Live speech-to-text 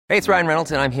Hey, it's Ryan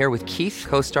Reynolds, and I'm here with Keith,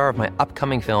 co-star of my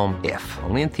upcoming film, If,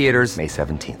 only in theaters May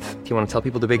 17th. Do you want to tell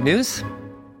people the big news?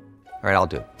 All right, I'll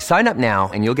do it. Sign up now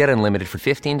and you'll get unlimited for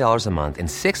 $15 a month and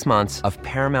 6 months of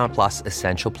Paramount Plus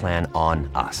Essential Plan on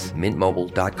us.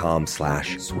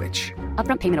 MintMobile.com/switch.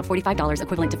 Upfront payment of $45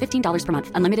 equivalent to $15 per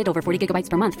month. Unlimited over 40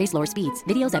 gigabytes per month. Face lower speeds.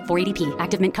 Videos at 480p.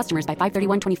 Active Mint customers by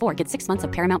 531.24 get 6 months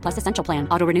of Paramount Plus Essential Plan.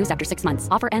 Auto renews after 6 months.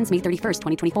 Offer ends May 31st,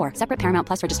 2024. Separate Paramount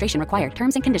Plus registration required.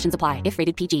 Terms and conditions apply if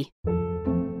rated PG.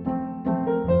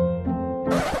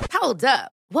 Hold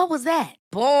up. What was that?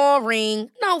 Boring.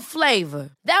 No flavor.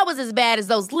 That was as bad as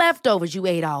those leftovers you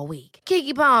ate all week.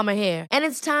 Keke Palmer here, and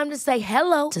it's time to say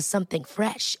hello to something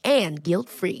fresh and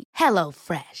guilt-free. Hello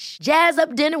Fresh. Jazz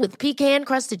up dinner with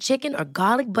pecan-crusted chicken or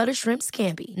garlic butter shrimp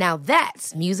scampi. Now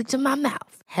that's music to my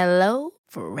mouth. Hello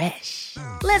Fresh.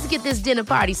 Let's get this dinner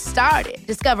party started.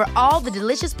 Discover all the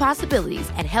delicious possibilities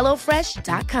at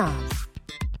hellofresh.com.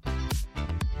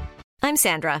 I'm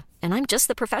Sandra, and I'm just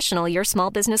the professional your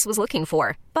small business was looking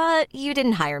for. But you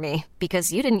didn't hire me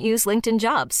because you didn't use LinkedIn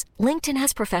Jobs. LinkedIn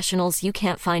has professionals you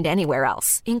can't find anywhere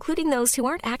else, including those who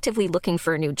aren't actively looking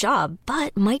for a new job,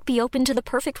 but might be open to the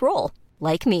perfect role,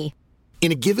 like me.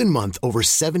 In a given month, over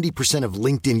 70% of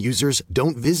LinkedIn users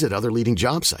don't visit other leading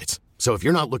job sites. So if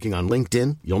you're not looking on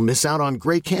LinkedIn, you'll miss out on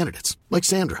great candidates like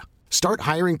Sandra. Start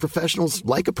hiring professionals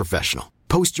like a professional.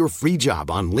 Post your free job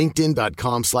on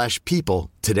linkedin.com/people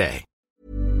today.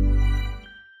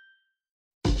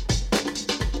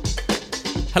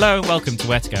 Hello and welcome to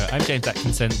Where to Go. I'm James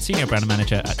Atkinson, Senior Brand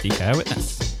Manager at DK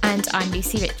Eyewitness. And I'm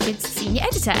Lucy Richards, Senior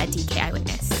Editor at DK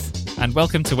Eyewitness. And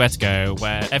welcome to Where to Go,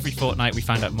 where every fortnight we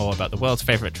find out more about the world's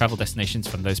favourite travel destinations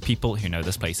from those people who know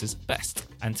those places best.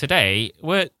 And today,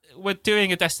 we're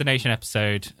doing a destination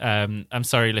episode. I'm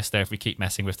sorry, listener, if we keep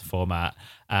messing with the format,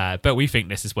 but we think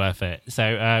this is worth it.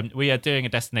 So we are doing a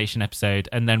destination episode,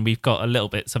 and then we've got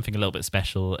something a little bit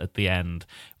special at the end,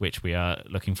 which we are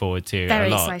looking forward to Very a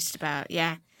lot. excited about,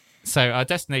 yeah. So our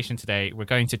destination today, we're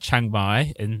going to Chiang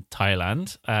Mai in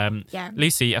Thailand. Yeah.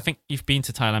 Lucy, I think you've been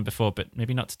to Thailand before, but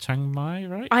maybe not to Chiang Mai,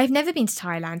 right? I've never been to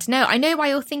Thailand. No, I know why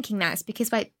you're thinking that. It's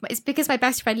because my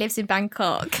best friend lives in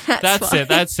Bangkok.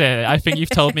 That's it. I think you've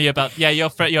told me about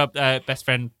your best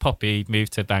friend Poppy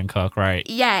moved to Bangkok, right?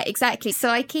 Yeah, exactly. So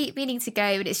I keep meaning to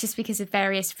go, but it's just because of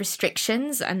various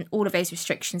restrictions, and all of those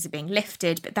restrictions are being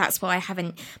lifted. But that's why I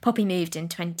haven't. Poppy moved in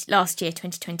last year,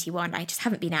 2021. I just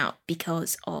haven't been out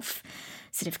because of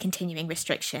sort of continuing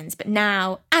restrictions. But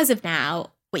now, as of now,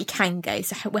 we can go.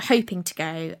 So we're hoping to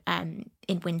go in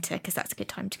winter because that's a good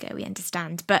time to go, we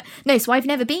understand. But no, so I've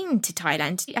never been to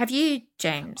Thailand. Have you,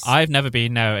 James? I've never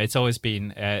been, no. It's always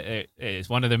been, it's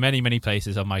one of the many, many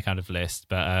places on my kind of list.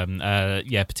 But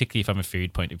particularly from a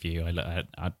food point of view, I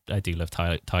do love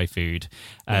Thai food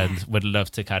and would love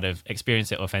to kind of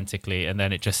experience it authentically. And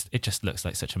then it just looks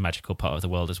like such a magical part of the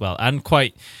world as well. And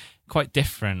quite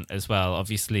different as well.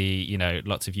 Obviously,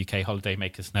 lots of UK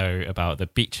holidaymakers know about the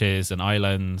beaches and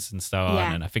islands and so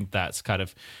on. And I think that's kind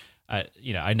of,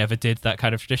 I never did that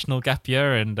kind of traditional gap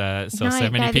year and saw so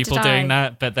many people doing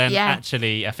that. But then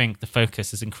actually, I think the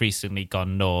focus has increasingly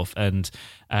gone north, and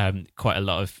quite a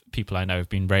lot of people I know have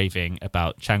been raving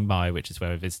about Chiang Mai, which is where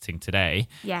we're visiting today.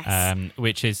 Yes.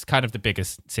 Which is kind of the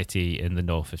biggest city in the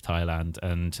north of Thailand,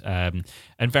 and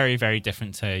very, very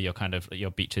different to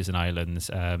your beaches and islands.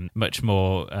 Much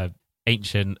more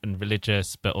ancient and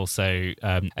religious, but also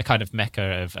a kind of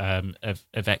mecca of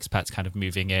expats kind of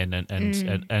moving in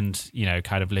and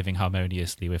kind of living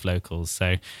harmoniously with locals.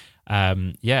 So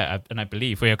and I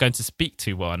believe we are going to speak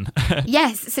to one.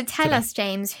 Yes, so tell us,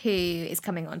 James, who is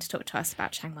coming on to talk to us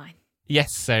about Chiang Mai.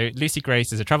 Yes, so Lucy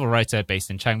Grace is a travel writer based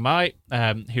in Chiang Mai,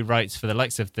 who writes for the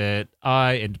likes of the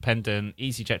Eye, Independent,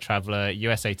 EasyJet Traveller,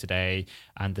 USA Today,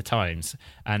 and The Times.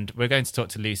 And we're going to talk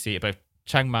to Lucy about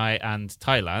Chiang Mai and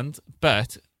Thailand,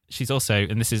 but she's also,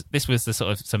 and this was the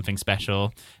sort of something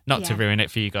special, not to ruin it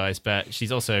for you guys, but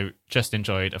she's also just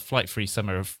enjoyed a flight-free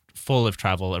summer full of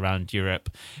travel around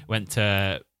Europe. Went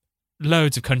to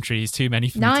loads of countries, too many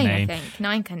for me to name.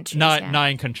 9 countries.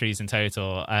 9 countries in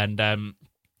total, and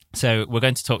so we're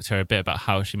going to talk to her a bit about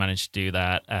how she managed to do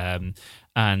that,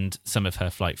 and some of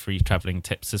her flight-free traveling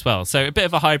tips as well. So a bit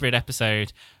of a hybrid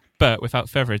episode. But without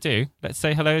further ado, let's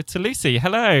say hello to Lucy.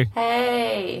 Hello.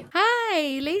 Hey.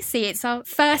 Hi, Lucy. It's our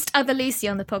first other Lucy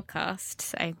on the podcast.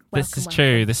 So welcome, this is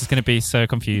true. This is going to be so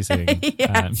confusing.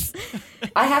 Yes.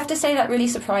 I have to say that really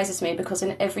surprises me because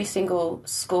in every single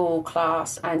school,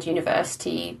 class and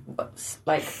university,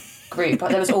 group.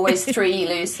 There was always 3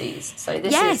 Lucys. So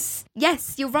this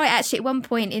Yes, you're right. Actually, at one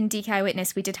point in DK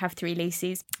Eyewitness, we did have 3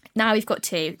 Lucys. Now we've got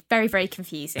 2. Very, very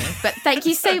confusing. But thank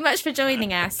you so much for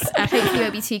joining us. Hopefully it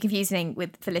won't be too confusing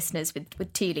for listeners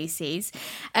with 2 Lucys.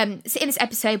 So in this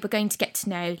episode, we're going to get to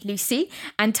know Lucy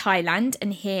and Thailand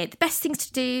and hear the best things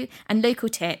to do and local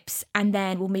tips. And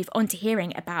then we'll move on to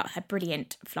hearing about her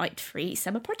brilliant flight-free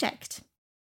summer project.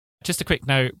 Just a quick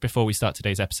note before we start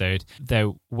today's episode. There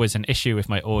was an issue with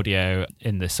my audio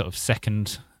in the sort of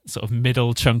second, sort of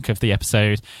middle chunk of the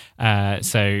episode.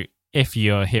 So if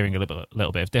you're hearing a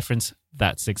little bit of difference,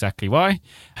 that's exactly why.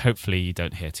 Hopefully you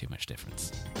don't hear too much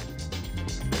difference.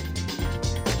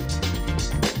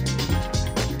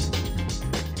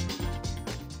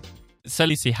 So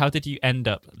Lucy, how did you end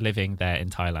up living there in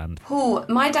Thailand?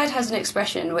 My dad has an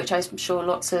expression which I'm sure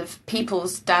lots of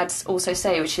people's dads also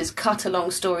say, which is cut a long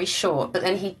story short, but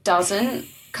then he doesn't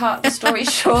cut the story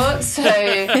short, so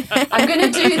I'm going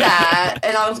to do that,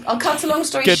 and I'll cut a long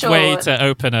story short. Good way to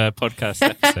open a podcast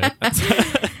episode.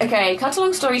 Okay, cut a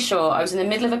long story short, I was in the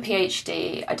middle of a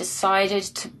PhD. I decided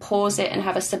to pause it and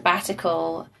have a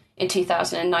sabbatical in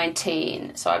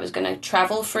 2019, so I was going to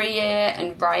travel for a year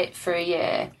and write for a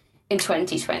year in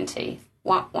 2020.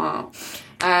 Wah, wah.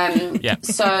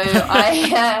 So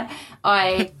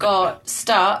I got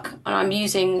stuck, and I'm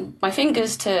using my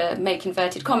fingers to make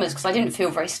inverted commas because I didn't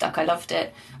feel very stuck. I loved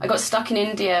it. I got stuck in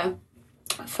India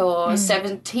for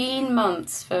 17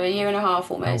 months, for a year and a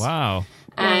half almost. Oh, wow.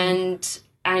 And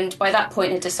by that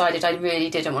point, I decided I really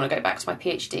didn't want to go back to my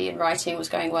PhD, and writing was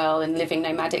going well, and living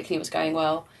nomadically was going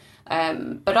well.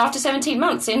 But after 17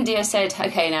 months, India said,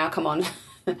 okay, now come on.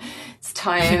 It's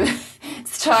time.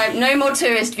 It's time. No more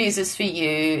tourist visas for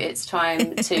you. It's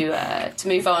time to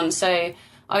move on. So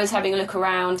I was having a look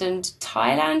around, and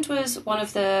Thailand was one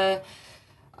of the.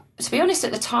 To be honest,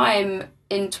 at the time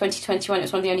in 2021, it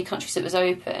was one of the only countries that was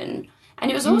open,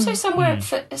 and it was also somewhere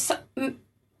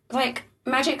like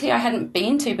magically I hadn't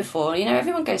been to before. You know,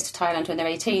 everyone goes to Thailand when they're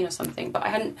 18 or something, but I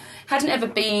hadn't ever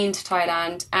been to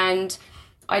Thailand, and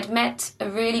I'd met a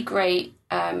really great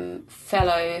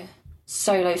fellow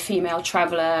solo female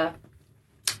traveller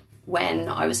when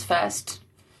I was first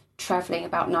travelling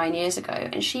about 9 years ago,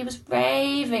 and she was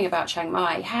raving about Chiang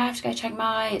Mai. You have to go to Chiang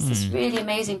Mai, it's this really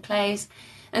amazing place.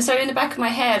 And so in the back of my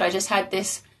head I just had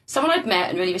this, someone I'd met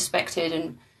and really respected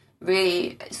and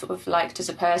really sort of liked as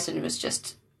a person, was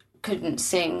just couldn't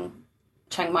sing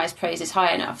Chiang Mai's praises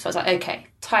high enough. So I was like, okay,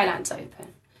 Thailand's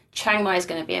open, Chiang Mai is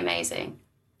going to be amazing.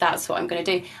 That's what I'm going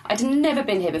to do. I'd never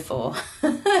been here before.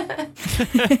 So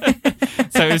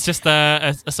it was just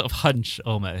a sort of hunch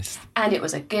almost. And it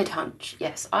was a good hunch.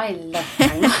 Yes, I love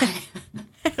Chiang Mai.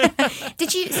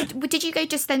 Did you go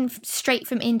just then straight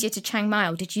from India to Chiang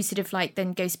Mai, or did you sort of like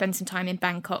then go spend some time in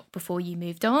Bangkok before you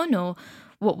moved on, or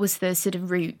what was the sort of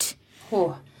route?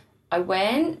 I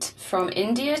went from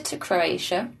India to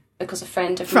Croatia because a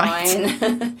friend of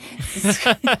mine...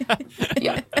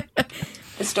 Yeah.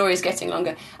 The story's getting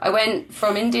longer. I went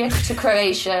from India to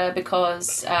Croatia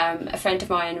because a friend of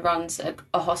mine runs a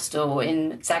hostel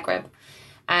in Zagreb,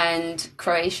 and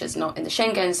Croatia's not in the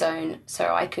Schengen zone,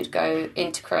 so I could go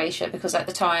into Croatia because at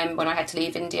the time when I had to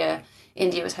leave India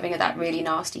was having that really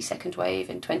nasty second wave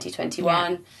in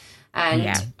 2021,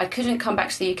 and I couldn't come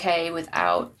back to the UK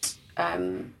without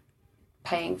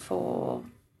paying for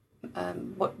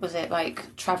what was it,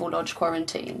 like travel lodge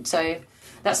quarantine. So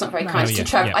that's not very kind to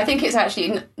travel. I think it's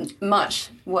actually much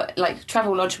what like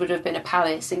travel lodge would have been a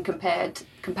palace in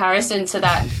comparison to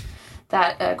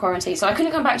that quarantine. So I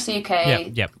couldn't come back to the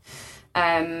UK.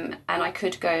 And I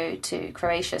could go to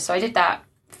Croatia. So I did that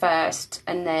first,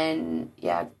 and then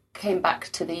came back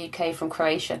to the UK from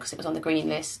Croatia because it was on the green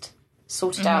list.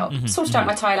 Sorted out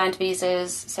my Thailand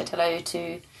visas. Said hello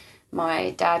to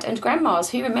my dad and grandmas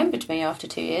who remembered me after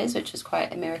 2 years, which was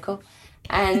quite a miracle.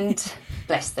 And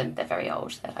bless them, they're very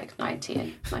old. They're like 90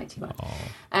 and 91.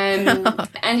 And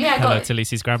hello to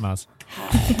Lucy's grandmas.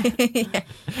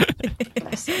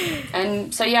 Bless them.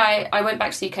 And so I went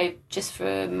back to the UK just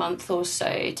for a month or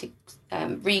so to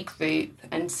regroup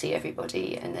and see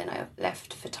everybody, and then I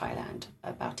left for Thailand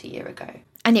about a year ago.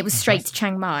 And it was straight to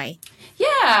Chiang Mai? Yeah,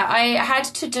 I had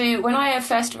to do... When I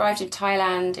first arrived in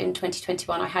Thailand in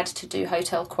 2021, I had to do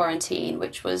hotel quarantine,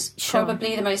 which was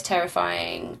probably the most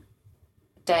terrifying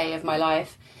day of my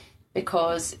life,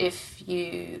 because if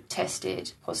you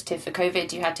tested positive for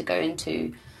COVID, you had to go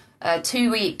into a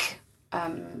 2-week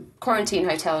quarantine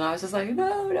hotel, and I was just like,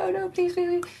 no, please.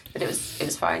 But it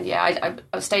was fine. Yeah,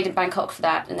 I stayed in Bangkok for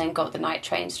that, and then got the night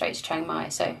train straight to Chiang Mai.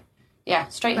 So, yeah,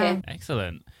 straight here.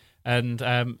 Excellent. And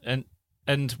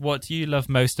And what do you love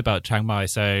most about Chiang Mai?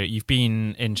 So you've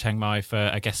been in Chiang Mai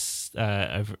for, I guess,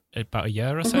 over about a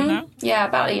year or so now? Yeah,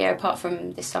 about a year apart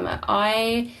from this summer.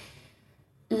 I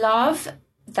love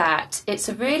that it's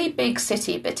a really big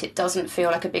city, but it doesn't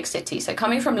feel like a big city. So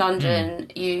coming from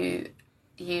London, you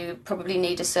probably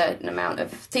need a certain amount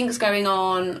of things going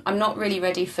on. I'm not really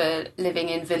ready for living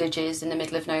in villages in the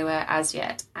middle of nowhere as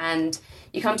yet. And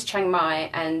you come to Chiang Mai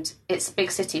and it's a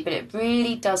big city, but it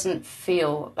really doesn't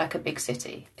feel like a big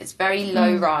city. It's very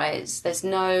low rise. There's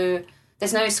no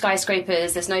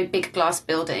skyscrapers. There's no big glass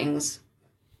buildings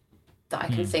that I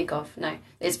can think of. No,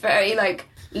 it's very like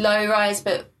low rise,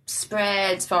 but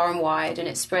spreads far and wide, and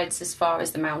it spreads as far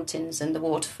as the mountains and the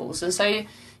waterfalls. And so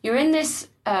you're in this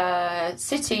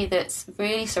city that's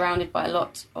really surrounded by a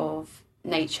lot of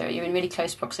nature. You're in really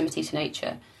close proximity to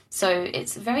nature. So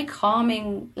it's a very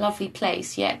calming, lovely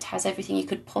place, yet has everything you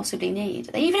could possibly need.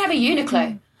 They even have a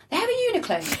Uniqlo. They have a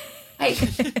Uniqlo. Like,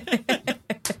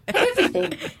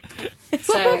 everything.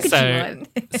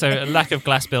 So a lack of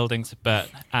glass buildings, but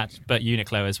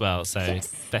Uniqlo as well. So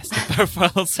yes. Best of both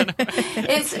worlds.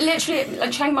 It's literally,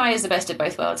 like, Chiang Mai is the best of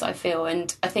both worlds, I feel.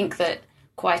 And I think that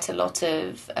quite a lot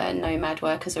of nomad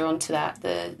workers are onto that.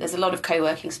 There's a lot of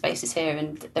co-working spaces here,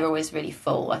 and they're always really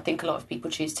full. I think a lot of people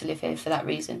choose to live here for that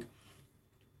reason.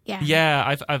 Yeah.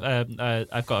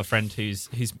 I've got a friend who's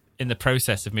in the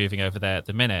process of moving over there at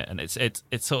the minute, and it's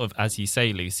sort of, as you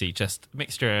say, Lucy, just a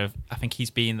mixture of, I think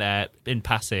he's been there in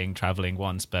passing, traveling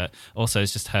once, but also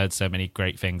has just heard so many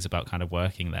great things about kind of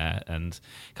working there, and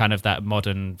kind of that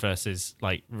modern versus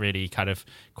like really kind of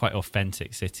quite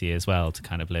authentic city as well to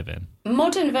kind of live in.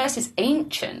 Modern versus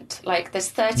ancient. Like,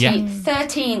 there's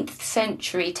 13th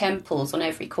century temples on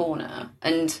every corner,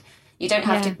 and you don't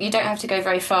have to go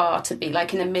very far to be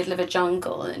like in the middle of a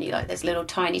jungle, and you like there's a little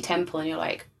tiny temple, and you're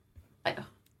like,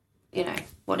 you know,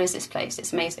 what is this place?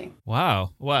 It's amazing. Wow.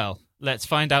 Well, let's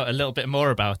find out a little bit more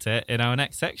about it in our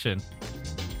next section.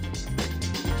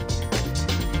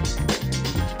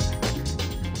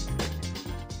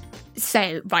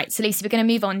 So Lucy, we're going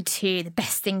to move on to the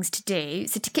best things to do.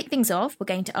 So to kick things off, we're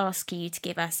going to ask you to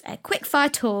give us a quick fire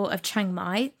tour of Chiang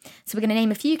Mai. So we're going to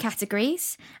name a few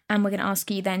categories, and we're going to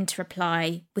ask you then to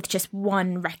reply with just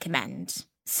one recommend.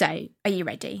 So are you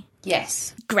ready?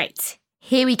 Yes. Great.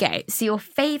 Here we go. So your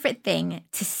favourite thing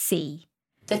to see?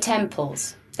 The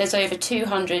temples. There's over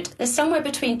 200. There's somewhere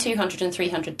between 200 and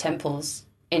 300 temples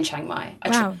in Chiang Mai.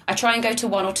 I try and go to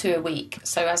 1 or 2 a week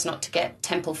so as not to get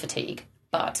temple fatigue.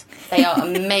 But they are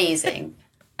amazing,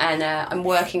 and I'm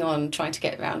working on trying to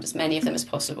get around as many of them as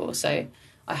possible. So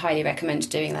I highly recommend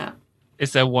doing that.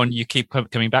 Is there one you keep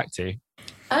coming back to?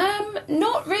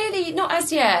 Not really, not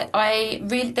as yet.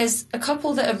 There's a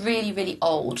couple that are really, really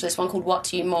old. There's one called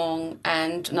Wat Yu Mong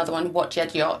and another one, Wat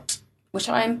Yat Yot, which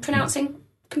I'm pronouncing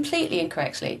completely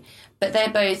incorrectly. But they're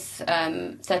both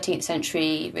 13th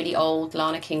century, really old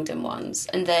Lana Kingdom ones.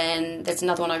 And then there's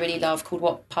another one I really love called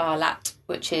Wat Pa Lat,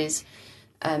 which is...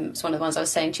 it's one of the ones I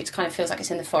was saying to you. It kind of feels like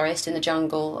it's in the forest, in the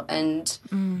jungle, and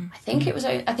I think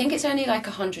it's only like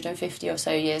 150 or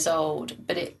so years old,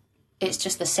 but it's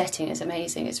just the setting is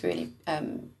amazing. It's really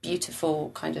beautiful,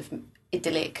 kind of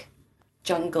idyllic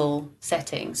jungle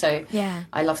setting. So yeah,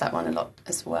 I love that one a lot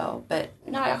as well. But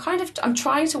no, I'm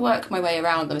trying to work my way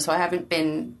around them, so I haven't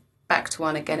been back to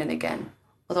one again and again.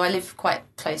 Although I live quite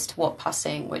close to Wat Pa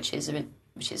Sing, which is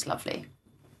lovely.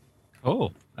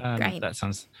 Oh, great! That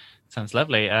sounds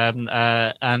lovely.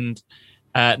 And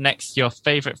next, your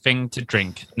favourite thing to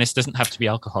drink. And this doesn't have to be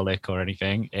alcoholic or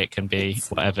anything. It can be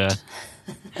whatever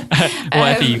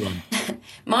you want.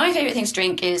 My favourite thing to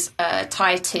drink is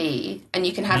Thai tea, and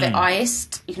you can have it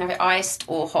iced. You can have it iced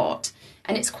or hot.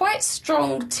 And it's quite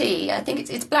strong tea. I think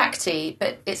it's black tea,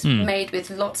 but it's made with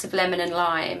lots of lemon and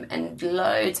lime and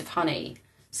loads of honey.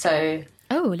 So...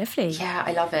 Oh, lovely. Yeah,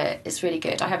 I love it. It's really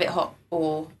good. I have it hot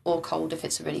or cold if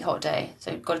it's a really hot day.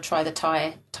 So you've got to try the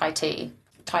Thai tea,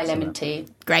 Thai lemon tea.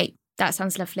 Great. That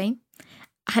sounds lovely.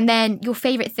 And then your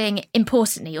favourite thing,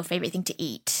 importantly, your favourite thing to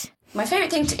eat? My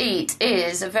favourite thing to eat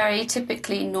is a very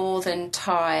typically northern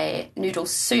Thai noodle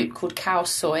soup called khao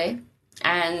soi.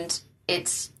 And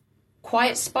it's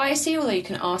quite spicy, although you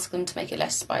can ask them to make it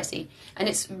less spicy. And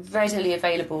it's readily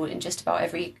available in just about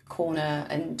every corner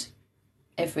and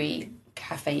every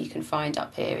cafe you can find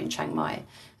up here in Chiang Mai.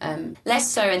 Less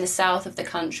so in the south of the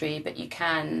country, but you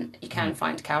can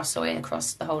find khao soi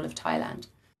across the whole of Thailand.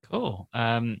 Cool.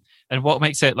 And what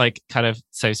makes it like kind of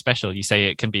so special? You say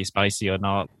it can be spicy or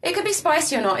not. It can be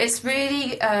spicy or not. It's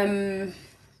really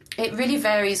it really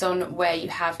varies on where you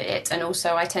have it, and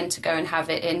also I tend to go and have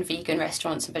it in vegan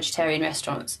restaurants and vegetarian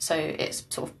restaurants, so it's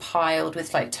sort of piled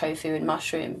with like tofu and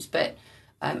mushrooms. But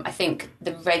I think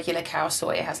the regular khao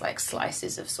soi has like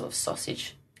slices of sort of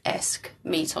sausage-esque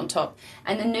meat on top.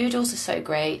 And the noodles are so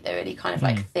great. They're really kind of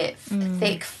like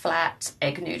thick, flat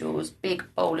egg noodles, big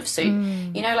bowl of soup.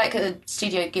 You know, like a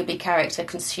Studio Ghibli character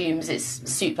consumes its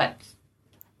soup like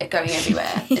going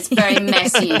everywhere. It's very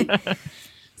messy.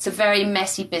 It's a very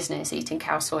messy business eating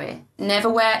khao soi. Never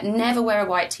wear a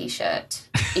white t-shirt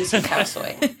eating khao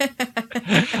soi.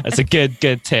 That's a good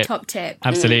tip. Top tip.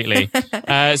 Absolutely.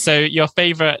 So your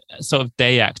favourite sort of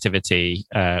day activity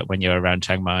when you're around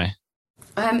Chiang Mai?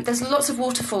 There's lots of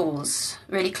waterfalls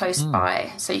really close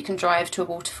by. So you can drive to a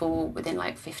waterfall within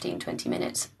like 15, 20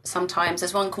 minutes. Sometimes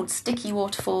there's one called Sticky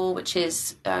Waterfall, which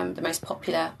is the most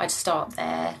popular. I'd start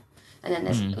there. And then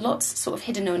there's lots sort of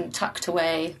hidden and tucked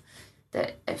away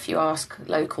that if you ask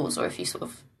locals or if you sort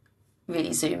of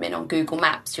really zoom in on Google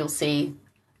Maps, you'll see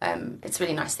it's a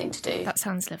really nice thing to do. That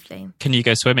sounds lovely. Can you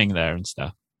go swimming there and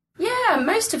stuff? Yeah,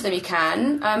 most of them you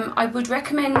can. I would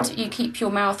recommend you keep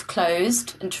your mouth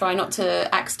closed and try not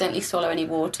to accidentally swallow any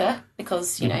water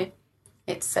because, you know,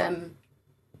 it's... a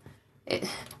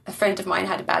friend of mine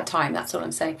had a bad time, that's all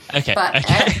I'm saying. Okay, but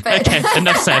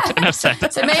enough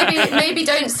said. So maybe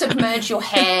don't submerge your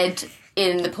head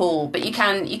in the pool, but you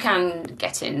can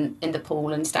get in the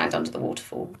pool and stand under the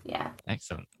waterfall. Yeah,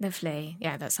 excellent, lovely.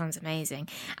 Yeah, that sounds amazing.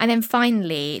 And then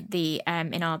finally, the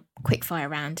in our quickfire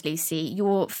round, Lucy,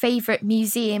 your favourite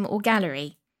museum or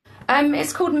gallery?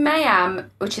 It's called Maiam,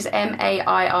 which is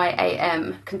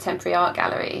MAIIAM, Contemporary Art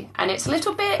Gallery, and it's a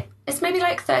little bit. It's maybe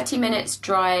like 30 minutes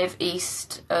drive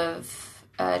east of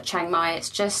Chiang Mai. It's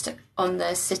just on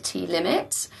the city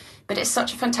limits. But it's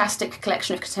such a fantastic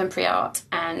collection of contemporary art,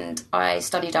 and I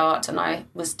studied art and I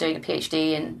was doing a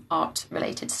PhD in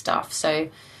art-related stuff. So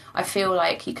I feel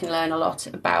like you can learn a lot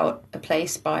about a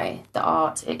place by the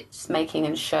art it's making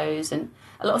and shows. And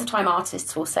a lot of the time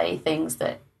artists will say things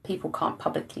that people can't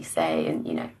publicly say, and,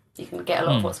 you know, you can get a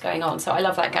lot of what's going on. So I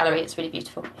love that gallery. It's really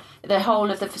beautiful. The whole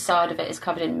of the facade of it is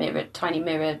covered in tiny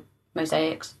mirror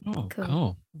mosaics. Oh,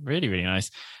 cool. Really, really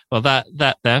nice. Well,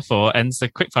 that therefore ends the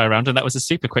quickfire round, and that was a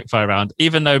super quickfire round,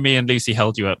 even though me and Lucy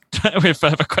held you up with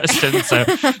further questions.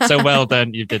 So well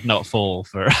done. You did not fall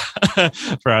for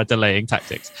our delaying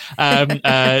tactics.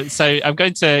 So I'm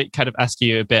going to kind of ask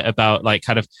you a bit about, like,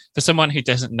 kind of for someone who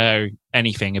doesn't know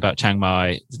anything about Chiang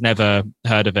Mai, never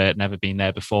heard of it, never been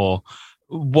there before,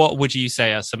 what would you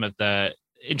say are some of the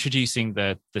introducing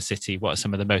the city, what are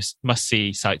some of the most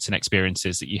must-see sites and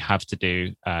experiences that you have to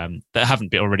do that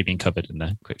haven't already been covered in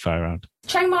the quickfire round?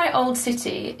 Chiang Mai Old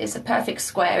City is a perfect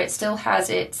square. It still has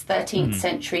its 13th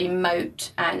century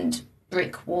moat and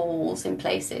brick walls in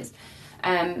places.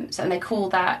 And they call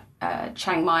that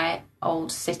Chiang Mai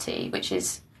Old City, which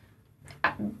is...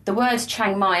 The word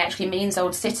Chiang Mai actually means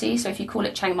old city, so if you call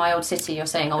it Chiang Mai Old City, you're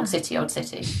saying old city, old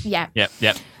city. Yeah. Yep.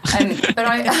 But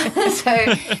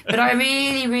I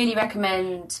really, really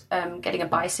recommend getting a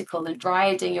bicycle and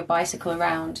riding your bicycle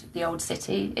around the old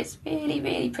city. It's really,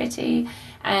 really pretty,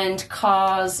 and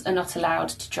cars are not allowed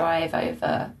to drive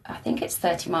over, I think it's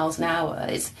 30 miles an hour.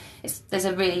 There's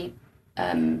a really,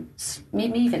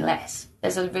 maybe even less.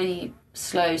 There's a really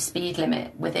slow speed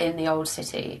limit within the old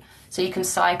city. So you can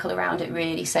cycle around it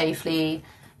really safely,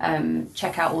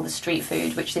 check out all the street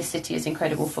food, which this city is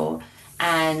incredible for,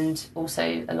 and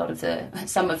also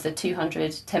some of the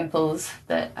 200 temples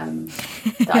that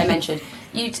I mentioned.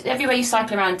 Everywhere you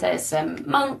cycle around, there's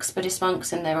monks, Buddhist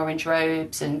monks in their orange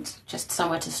robes, and just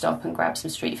somewhere to stop and grab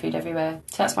some street food everywhere.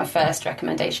 So that's my first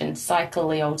recommendation: cycle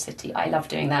the old city. I love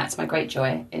doing that. It's my great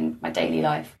joy in my daily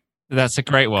life. That's a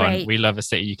great one. Great. We love a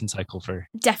city you can cycle through.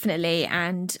 Definitely.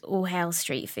 And all hail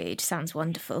street food. Sounds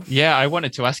wonderful. Yeah, I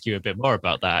wanted to ask you a bit more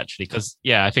about that, actually, because,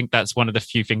 yeah, I think that's one of the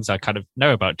few things I kind of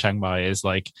know about Chiang Mai is,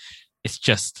 like, it's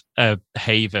just a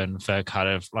haven for kind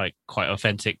of, like, quite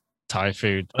authentic Thai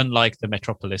food, unlike the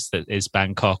metropolis that is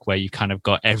Bangkok, where you kind of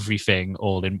got everything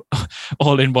all in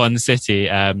one city.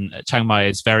 Chiang Mai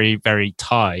is very, very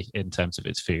Thai in terms of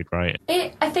its food, right?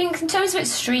 I think in terms of its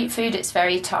street food, it's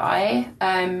very Thai,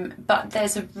 but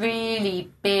there's a really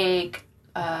big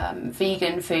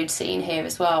vegan food scene here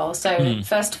as well. So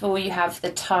first of all, you have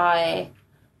the Thai,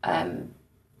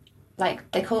 like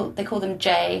they call them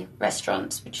J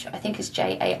restaurants, which I think is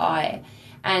JAI,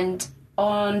 and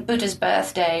on Buddha's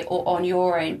birthday or on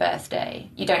your own birthday,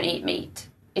 you don't eat meat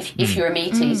if you're a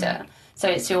meat eater. So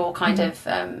it's your kind of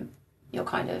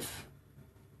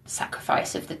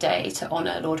sacrifice of the day to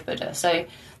honour Lord Buddha. So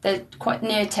they're quite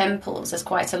near temples. There's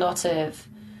quite a lot of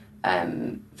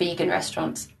vegan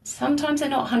restaurants. Sometimes they're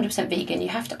not 100% vegan. You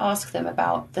have to ask them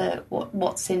about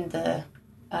what's in the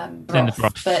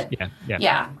broth. But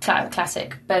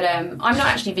classic. But I'm not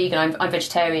actually vegan. I'm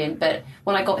vegetarian. But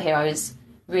when I got here, I was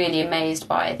really amazed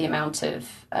by the amount of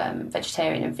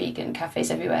vegetarian and vegan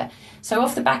cafes everywhere. So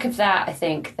off the back of that, I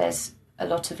think there's a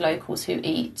lot of locals who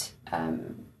eat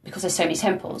because there's so many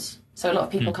temples. So a lot of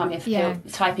people come here for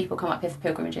Thai people come up here for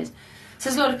pilgrimages. So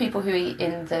there's a lot of people who eat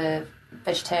in the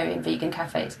vegetarian, vegan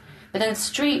cafes. But then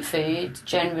street food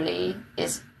generally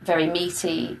is very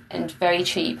meaty and very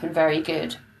cheap and very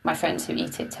good. My friends who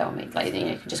eat it tell me, like,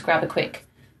 you can just grab a quick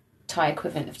Thai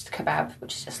equivalent of kebab,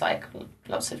 which is just like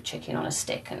lots of chicken on a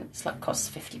stick, and it's like costs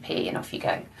 50p and off you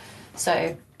go.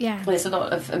 So there's a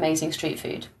lot of amazing street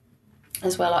food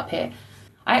as well up here.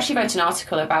 I actually wrote an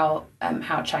article about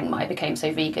how Chiang Mai became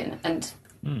so vegan, and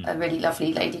a really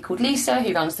lovely lady called Lisa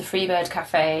who runs the Freebird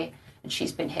Cafe, and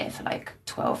she's been here for like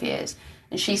 12 years.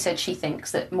 And she said she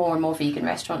thinks that more and more vegan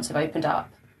restaurants have opened up.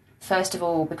 First of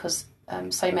all, because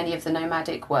so many of the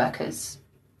nomadic workers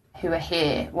who are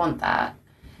here want that.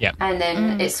 Yeah. And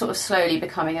then it's sort of slowly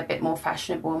becoming a bit more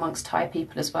fashionable amongst Thai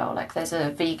people as well. Like there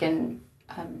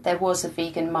was a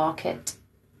vegan market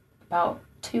about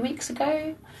 2 weeks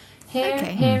ago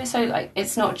here. So like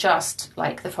it's not just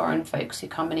like the foreign folks who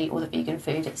come and eat all the vegan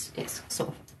food. It's sort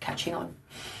of catching on.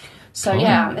 So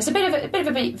it's a bit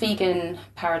of a vegan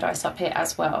paradise up here,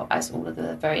 as well as all of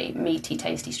the very meaty,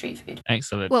 tasty street food.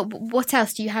 Excellent. Well, what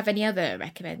else? Do you have any other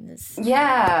recommends?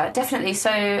 Yeah, definitely.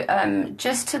 So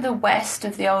just to the west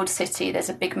of the old city, there's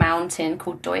a big mountain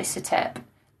called Doi Sitep,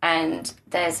 and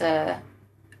there's a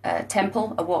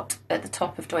temple, a wat, at the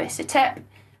top of Doi Sitep,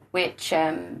 which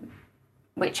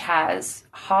has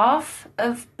half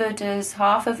of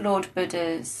Lord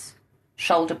Buddha's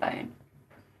shoulder bone.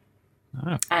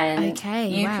 Oh. And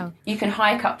you can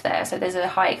hike up there. So there's a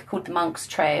hike called the Monk's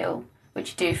Trail, which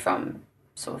you do from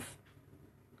sort of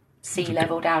sea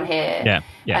level down here.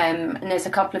 And there's a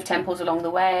couple of temples along the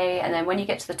way. And then when you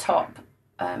get to the top,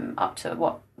 up to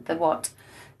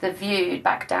the view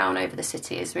back down over the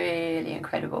city is really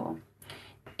incredible.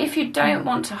 If you don't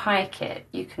want to hike it,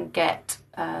 you can get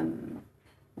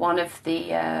one of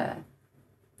the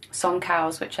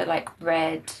songkhaos, which are like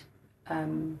red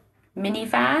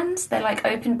minivans. They're like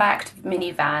open backed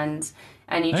minivans,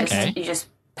 and you just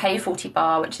pay 40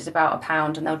 baht, which is about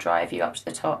 £1, and they'll drive you up to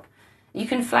the top. You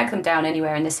can flag them down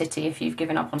anywhere in the city if you've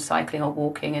given up on cycling or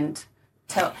walking, and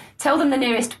tell them the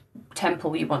nearest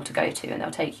temple you want to go to, and they'll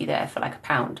take you there for like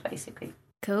 £1, basically.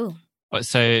 Cool.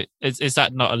 So is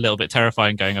that not a little bit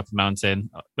terrifying, going up a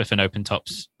mountain with an open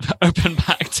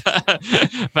backed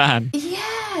van?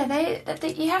 Yeah,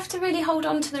 you have to really hold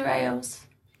on to the rails.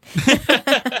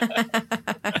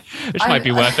 Which might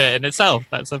be worth it in itself.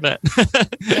 That's a bit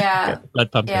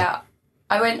blood pumping. Yeah,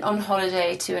 I went on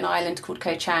holiday to an island called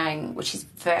Koh Chang, which is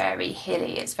very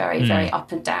hilly. It's very very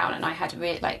up and down, and I had a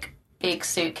really big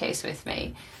suitcase with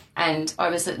me, and I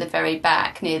was at the very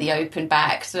back near the open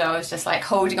back, so I was just like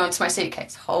holding on to my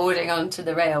suitcase, holding on to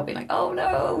the rail, being like, oh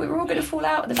no, we were all going to fall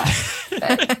out at the back.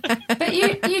 but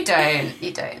you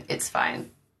don't. It's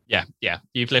fine. Yeah,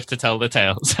 you've lived to tell the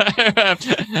tale. So,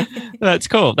 that's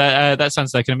cool. That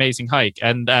sounds like an amazing hike.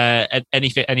 And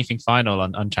anything final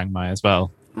on Chiang Mai as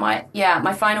well? My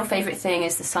final favourite thing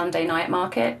is the Sunday night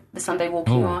market, the Sunday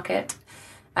walking market.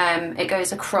 It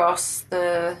goes across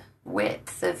the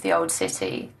width of the old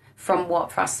city from Wat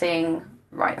Phra Sing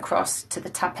right across to the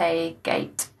Taipei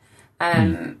Gate.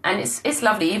 And it's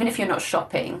lovely, even if you're not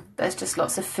shopping. There's just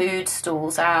lots of food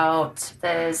stalls out.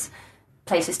 There's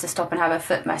places to stop and have a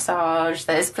foot massage.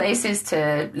 There's places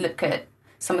to look at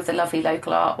some of the lovely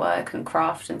local artwork and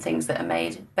craft and things that are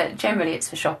made. But generally it's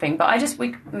for shopping. But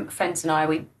friends and I,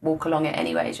 we walk along it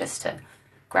anyway just to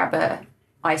grab a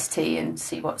iced tea and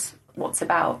see what's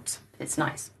about. It's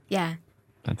nice. Yeah.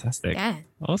 Fantastic. Yeah.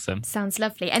 Awesome. Sounds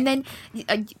lovely. And then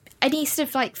any sort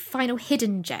of like final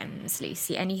hidden gems,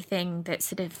 Lucy? Anything that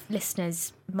sort of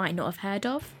listeners might not have heard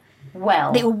of?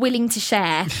 Well, they were willing to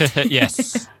share.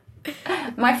 Yes.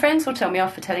 My friends will tell me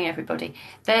off for telling everybody.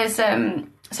 There's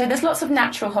lots of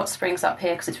natural hot springs up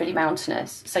here because it's really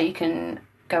mountainous. So you can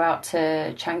go out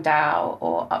to Chiang Dao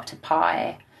or up to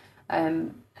Pai,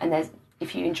 and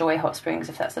if you enjoy hot springs,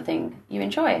 if that's the thing you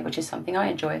enjoy, which is something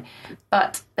I enjoy.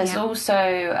 But there's also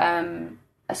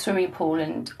a swimming pool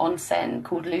and onsen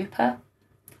called Lupa,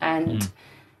 and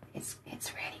it's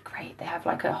really great. They have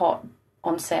like a hot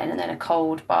onsen and then a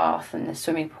cold bath and a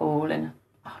swimming pool, and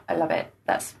I love it.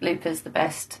 Lupa's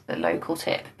the local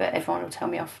tip, but everyone will tell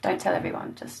me off. Don't tell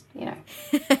everyone, just,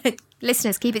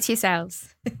 Listeners, keep it to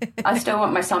yourselves. I still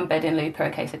want my sunbed in Lupa,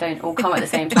 okay, so don't all come at the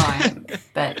same time,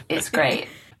 but it's great.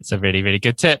 It's a really, really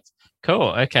good tip. Cool.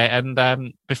 Okay.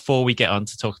 And before we get on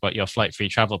to talk about your flight-free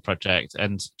travel project,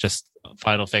 and just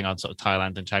final thing on sort of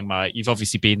Thailand and Chiang Mai, you've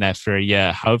obviously been there for a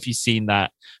year. How have you seen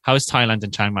that? How has Thailand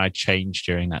and Chiang Mai changed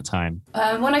during that time?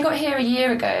 When I got here a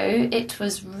year ago, it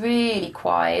was really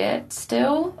quiet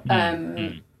still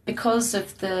because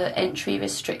of the entry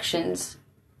restrictions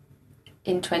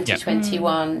in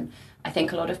 2021. I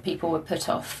think a lot of people were put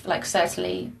off, like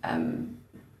certainly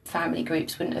family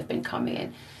groups wouldn't have been coming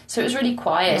in. So it was really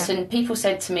quiet, and people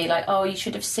said to me, like, oh, you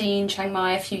should have seen Chiang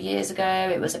Mai a few years ago.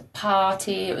 It was a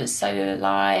party. It was so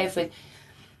alive.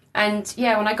 And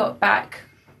yeah, when I got back,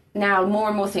 now more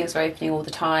and more things are opening all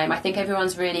the time. I think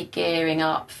everyone's really gearing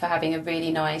up for having a really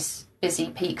nice, busy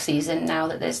peak season now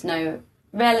that there's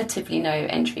relatively no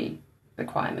entry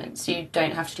requirements. You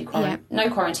don't have to do no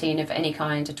quarantine of any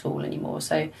kind at all anymore.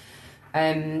 So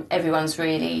everyone's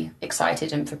really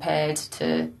excited and prepared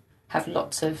to have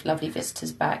lots of lovely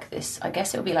visitors back I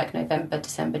guess it'll be like November,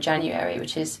 December, January,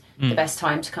 which is the best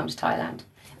time to come to Thailand.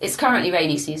 It's currently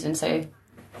rainy season, so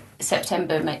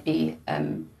September might be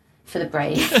for the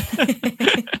brave.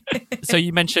 So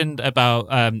you mentioned about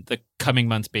the coming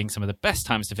months being some of the best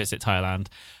times to visit Thailand.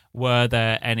 Were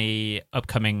there any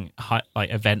upcoming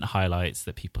event highlights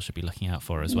that people should be looking out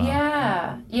for as well?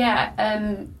 Yeah.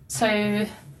 So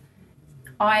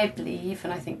I believe,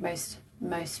 and I think most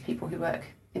people who work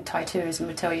in Thai tourism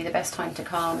would tell you the best time to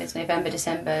come is November,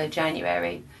 December,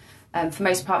 January, for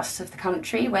most parts of the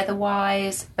country,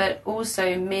 weather-wise. But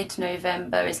also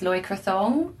mid-November is Loi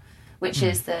Krathong, which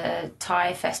is the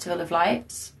Thai Festival of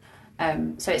Lights.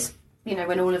 So it's,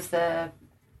 when all of the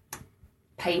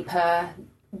paper,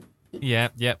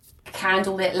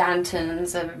 candlelit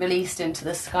lanterns are released into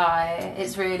the sky.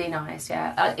 It's really nice.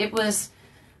 It was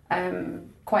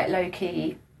quite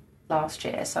low-key last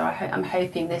year, so I'm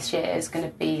hoping this year is going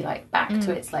to be like back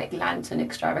to its like lantern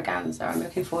extravaganza. I'm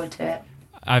looking forward to it.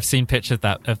 I've seen pictures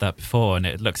of that before, and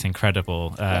it looks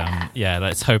incredible.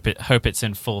 Let's hope it's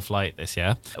in full flight this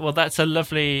year. Well, that's a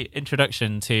lovely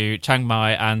introduction to Chiang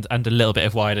Mai and a little bit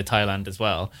of wider Thailand as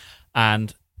well.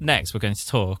 And next, we're going to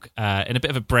talk in a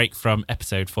bit of a break from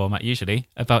episode format usually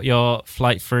about your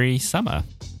flight-free summer.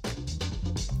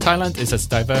 Thailand is as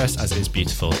diverse as it is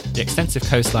beautiful. The extensive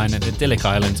coastline and idyllic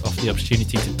islands offer the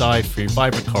opportunity to dive through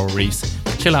vibrant coral reefs,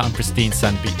 chill out on pristine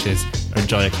sand beaches, or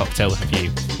enjoy a cocktail with a view.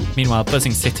 Meanwhile,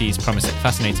 buzzing cities promise a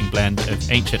fascinating blend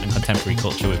of ancient and contemporary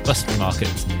culture with bustling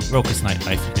markets, raucous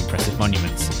nightlife, and impressive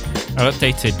monuments. Our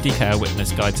updated DKL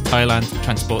Witness Guide to Thailand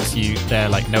transports you there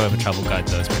like no other travel guide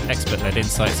does, with expert-led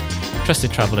insights,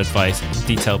 trusted travel advice, and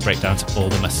detailed breakdowns of all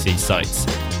the must-see sites.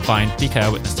 Find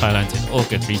DKL Witness Thailand in all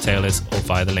good retailers or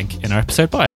via the link in our episode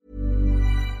bio.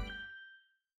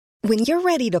 When you're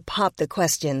ready to pop the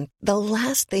question, the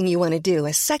last thing you want to do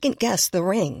is second-guess the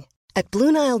ring. At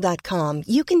BlueNile.com,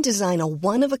 you can design a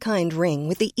one-of-a-kind ring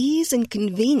with the ease and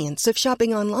convenience of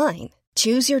shopping online.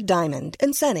 Choose your diamond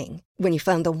and setting. When you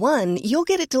find the one, you'll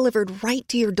get it delivered right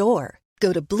to your door.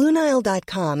 Go to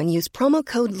BlueNile.com and use promo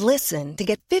code LISTEN to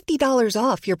get $50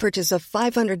 off your purchase of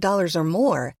 $500 or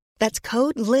more. That's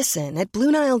code LISTEN at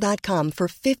BlueNile.com for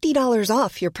 $50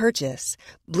 off your purchase.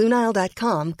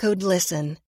 BlueNile.com, code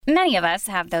LISTEN. Many of us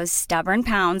have those stubborn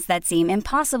pounds that seem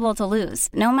impossible to lose,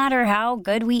 no matter how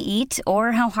good we eat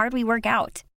or how hard we work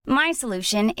out. My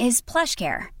solution is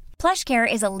PlushCare.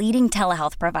 PlushCare is a leading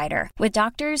telehealth provider with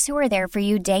doctors who are there for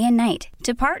you day and night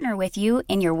to partner with you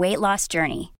in your weight loss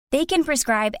journey. They can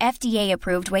prescribe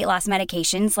FDA-approved weight loss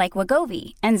medications like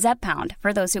Wegovy and Zepbound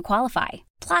for those who qualify.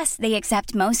 Plus, they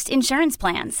accept most insurance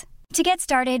plans. To get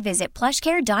started, visit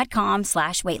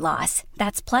plushcare.com/weightloss.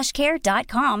 That's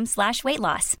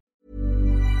plushcare.com/weightloss.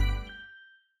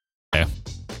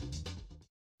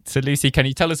 So, Lucy, can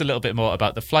you tell us a little bit more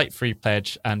about the Flight Free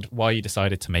Pledge and why you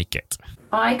decided to make it?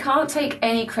 I can't take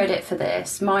any credit for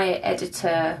this. My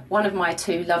editor, one of my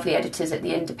two lovely editors at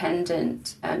The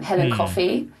Independent, Helen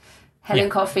Coffey.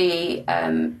 Coffey,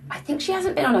 I think she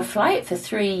hasn't been on a flight for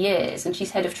 3 years, and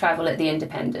she's head of travel at The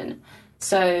Independent.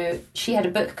 So she had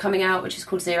a book coming out which is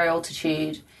called Zero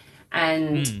Altitude,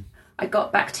 and I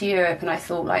got back to Europe and I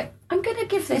thought, like, I'm going to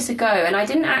give this a go. And I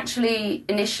didn't actually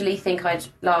initially think I'd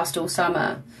last all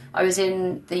summer. I was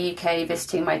in the UK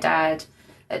visiting my dad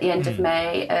at the end of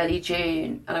May, early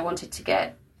June, and I wanted to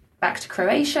get back to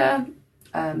Croatia.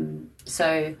 So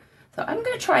I thought, I'm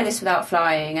going to try this without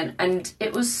flying. And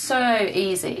it was so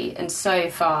easy and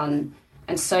so fun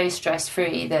and so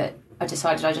stress-free that I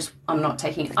decided I'm not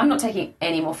taking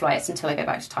any more flights until I go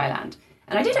back to Thailand.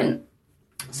 And I didn't.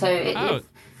 So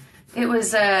it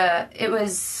was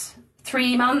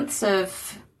 3 months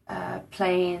of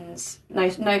planes,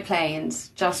 no planes,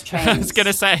 just trains. I was going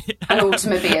to say. And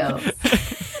automobiles.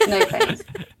 No planes.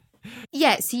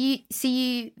 Yeah, so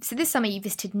this summer you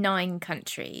visited 9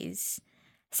 countries.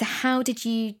 So how did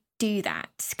you do that?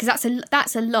 Because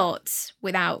that's a lot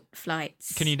without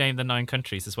flights. Can you name the 9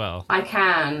 countries as well? I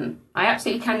can. I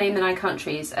absolutely can name the 9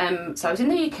 countries. So I was in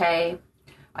the UK.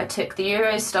 I took the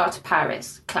Eurostar to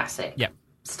Paris, classic. Yep.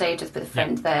 Stayed with a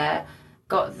friend there.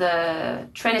 Got the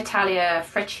Trenitalia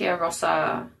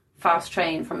Frecciarossa fast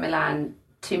train from Milan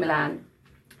to Milan,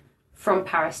 from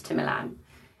Paris to Milan.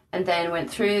 And then went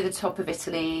through the top of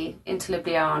Italy into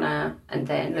Ljubljana, and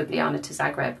then Ljubljana to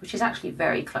Zagreb, which is actually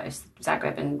very close.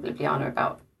 Zagreb and Ljubljana are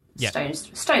about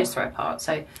stones throw apart.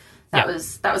 So that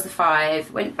was the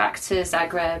 5. Went back to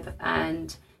Zagreb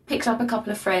and picked up a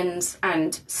couple of friends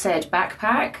and said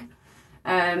backpack,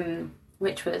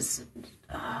 which was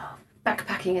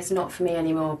backpacking is not for me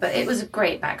anymore. But it was a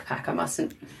great backpack. I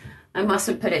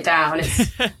mustn't put it down.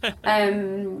 It's,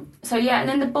 so yeah, and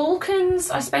then the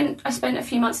Balkans. I spent a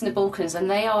few months in the Balkans, and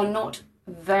they are not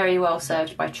very well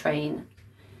served by train.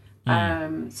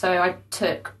 So I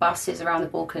took buses around the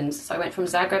Balkans. So I went from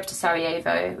Zagreb to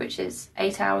Sarajevo, which is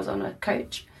 8 hours on a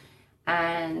coach,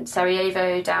 and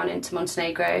Sarajevo down into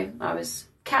Montenegro. I was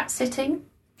cat sitting.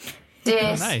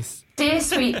 Dear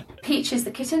sweet Peaches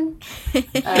the kitten,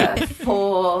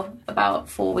 for about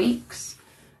 4 weeks.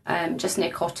 Just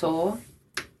near Kotor,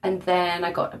 and then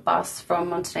I got a bus from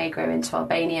Montenegro into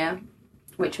Albania,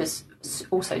 which was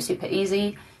also super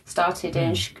easy. Started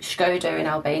in Shkodër in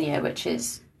Albania, which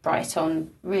is right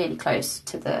on, really close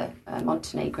to the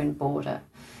Montenegrin border,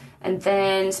 and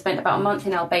then spent about a month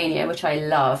in Albania, which I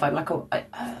love. I'm like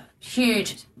a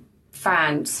huge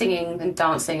fan, singing and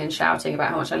dancing and shouting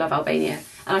about how much I love Albania,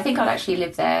 and I think I'd actually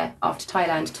live there after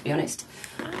Thailand, to be honest.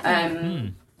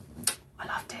 I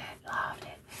loved it.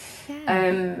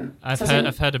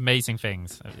 I've heard amazing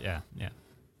things.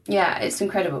 Yeah, it's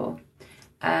incredible.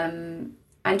 And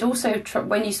also,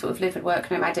 when you sort of live and work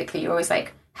nomadically, you're always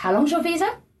like, how long's your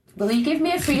visa? Will you give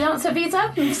me a freelancer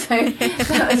visa? So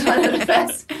that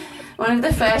was one of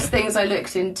the first things I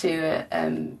looked into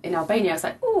in Albania. I was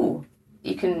like, oh,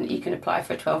 you can apply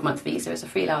for a 12-month visa as a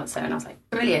freelancer, and I was like,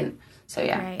 brilliant. So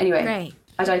yeah. Great, anyway. great.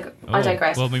 I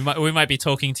digress. Well, we might be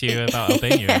talking to you about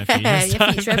Albania in a few years'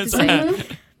 time. Future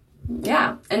episode.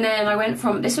 Yeah, and then I went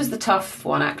from, this was the tough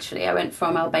one actually, I went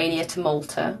from Albania to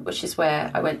Malta, which is where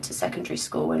I went to secondary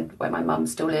school and where my mum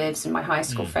still lives, and my high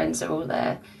school friends are all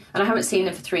there. And I haven't seen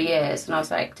them for 3 years, and I was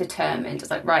like determined. I was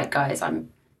like, right guys,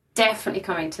 I'm definitely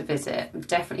coming to visit. I'm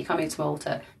definitely coming to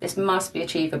Malta. This must be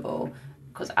achievable,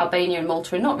 because Albania and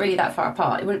Malta are not really that far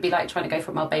apart. It wouldn't be like trying to go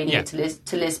from Albania to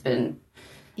Lisbon.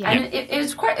 Yeah. And it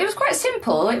was quite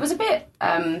simple. It was a bit...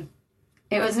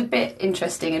 It was a bit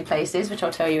interesting in places, which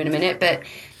I'll tell you in a minute. But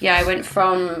yeah, I went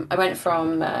from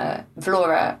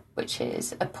Vlora, which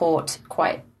is a port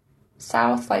quite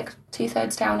south, like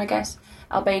 2/3 down, I guess,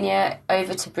 Albania,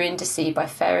 over to Brindisi by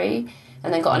ferry,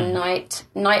 and then got a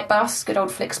night bus, good old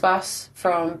Flixbus,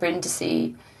 from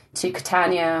Brindisi to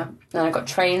Catania. Then I got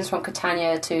trains from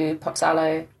Catania to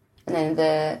Pozzallo, and then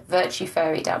the Virtue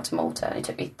ferry down to Malta. And it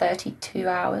took me 32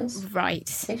 hours. Right.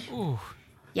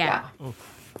 Yeah.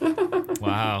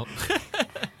 Wow.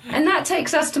 And that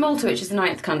takes us to Malta, which is the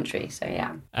 9th country. So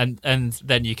yeah. And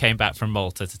then you came back from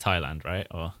Malta to Thailand, right?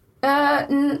 Or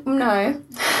no.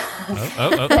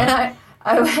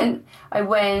 Then I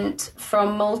went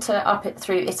from Malta up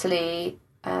through Italy,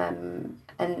 and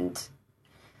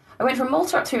I went from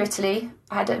Malta up through Italy.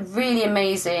 I had a really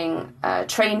amazing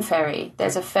train ferry.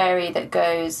 There's a ferry that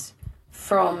goes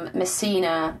from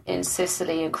Messina in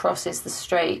Sicily and crosses the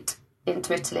strait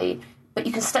into Italy. But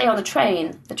you can stay on the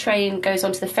train. The train goes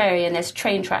onto the ferry, and there's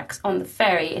train tracks on the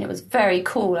ferry, and it was very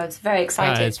cool. I was very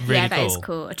excited. It's really that cool. is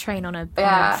cool. A train on a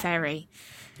ferry.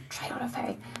 Train on a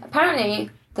ferry. Apparently,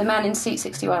 the man in seat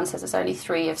 61 says there's only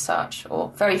 3 of such,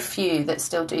 or very few that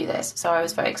still do this. So I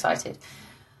was very excited.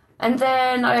 And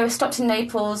then I stopped in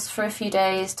Naples for a few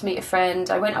days to meet a friend.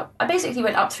 I basically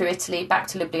went up through Italy, back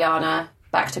to Ljubljana,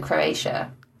 back to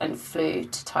Croatia, and flew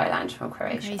to Thailand from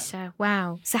Croatia.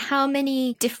 Wow. So how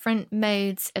many different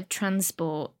modes of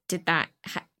transport did that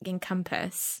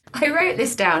encompass? I wrote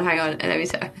this down. Hang on.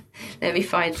 Let me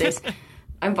find this.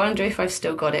 I wonder if I've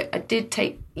still got it. I did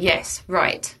take... Yes,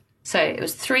 right. So it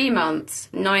was 3 months,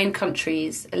 9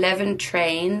 countries, 11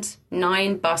 trains,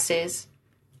 9 buses.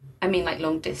 I mean, like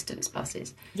long-distance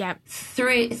buses. Yeah.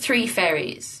 3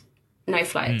 ferries, no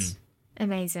flights.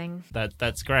 Amazing.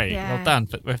 That's great. Yeah. Well done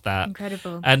with that.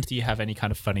 Incredible. And do you have any kind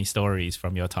of funny stories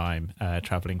from your time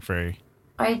travelling through?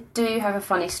 I do have a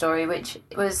funny story, which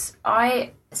was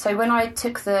so when I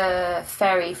took the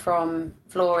ferry from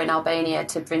Vlora in Albania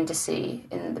to Brindisi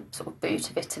in the sort of boot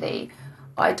of Italy,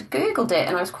 I'd Googled it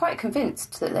and I was quite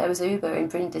convinced that there was Uber in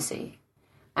Brindisi.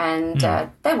 And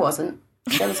there wasn't.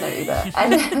 There was no Uber.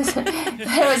 And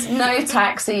there was no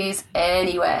taxis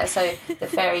anywhere. So the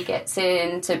ferry gets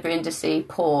into Brindisi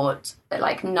port at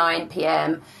like 9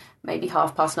 p.m, maybe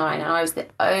 9:30. And I was the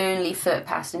only foot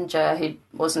passenger who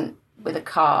wasn't with a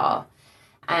car.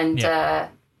 And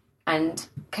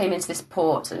came into this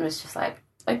port and was just like,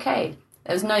 okay.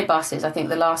 There was no buses. I think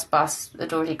the last bus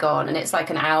had already gone, and it's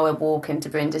like an hour walk into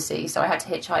Brindisi. So I had to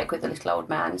hitchhike with the little old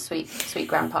man, sweet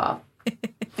grandpa.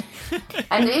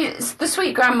 And the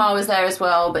sweet grandma was there as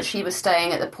well, but she was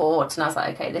staying at the port, and I was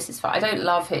like, okay, this is fine. I don't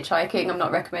love hitchhiking. I'm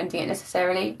not recommending it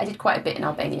necessarily. I did quite a bit in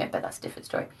Albania, but that's a different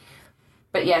story.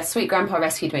 But yeah, sweet grandpa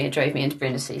rescued me and drove me into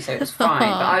Brindisi, so it was fine. But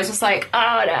I was just like,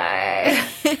 oh no.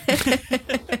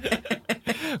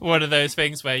 One of those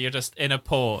things where you're just in a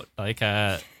port, like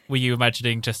were you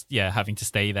imagining just having to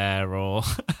stay there, or?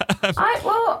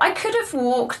 I could have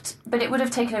walked, but it would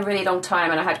have taken a really long time,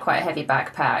 and I had quite a heavy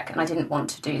backpack, and I didn't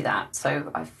want to do that.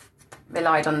 So I've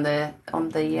relied on the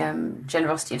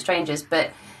generosity of strangers. But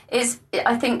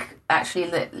I think actually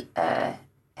that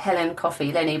Helen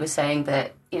Coffey, Lenny, was saying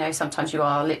that sometimes you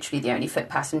are literally the only foot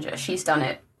passenger. She's done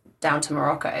it down to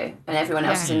Morocco, and everyone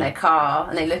else is in their car,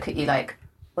 and they look at you like,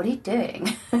 what are you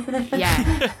doing?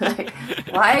 Yeah. Like,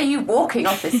 why are you walking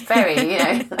off this ferry?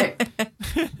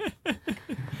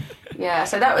 Yeah,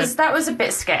 so that was a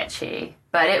bit sketchy,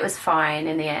 but it was fine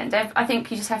in the end. I think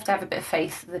you just have to have a bit of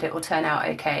faith that it will turn out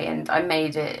okay, and I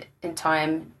made it in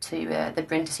time to the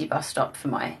Brindisi bus stop for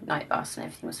my night bus, and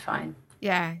everything was fine.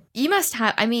 Yeah, you must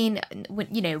have. I mean,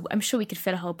 I'm sure we could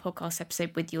fill a whole podcast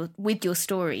episode with your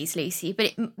stories, Lucy.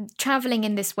 But traveling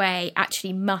in this way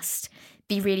actually must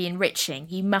be really enriching.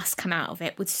 You must come out of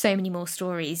it with so many more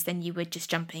stories than you would just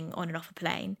jumping on and off a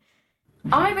plane.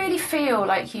 I really feel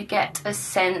like you get a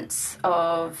sense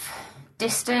of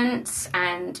distance,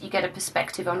 and you get a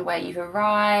perspective on where you've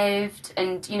arrived,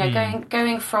 and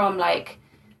going from like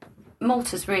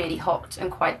Malta's really hot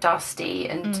and quite dusty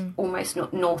and almost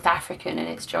North African in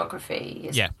its geography.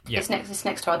 It's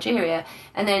next to Algeria,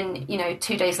 and then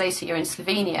 2 days later you're in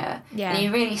Slovenia, and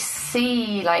you really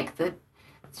see like the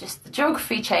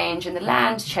geography change and the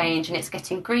land change, and it's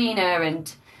getting greener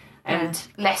and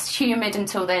less humid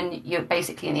until then you're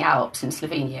basically in the Alps in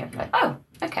Slovenia. Like, oh,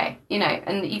 okay,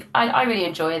 and I really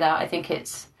enjoy that. I think it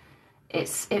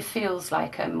feels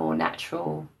like a more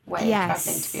natural way of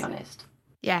travelling, to be honest.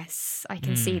 Yes, I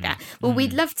can see that. Well,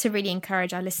 we'd love to really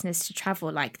encourage our listeners to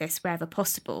travel like this wherever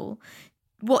possible.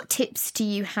 What tips do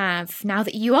you have now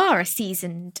that you are a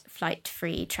seasoned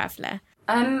flight-free traveller?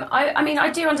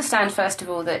 I do understand, first of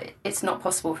all, that it's not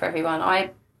possible for everyone. I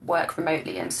work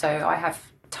remotely, and so I have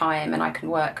time, and I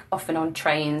can work often on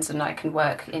trains, and I can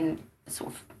work in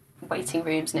sort of waiting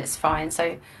rooms, and it's fine.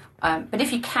 So, but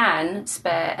if you can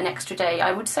spare an extra day,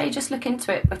 I would say just look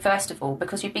into it first of all,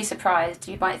 because you'd be surprised.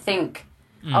 You might think,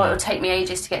 it'll take me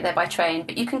ages to get there by train,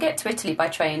 but you can get to Italy by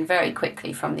train very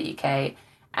quickly from the UK,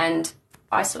 and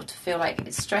I sort of feel like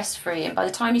it's stress-free, and by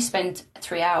the time you spend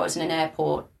 3 hours in an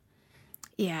airport,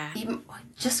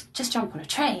 just jump on a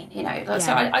train,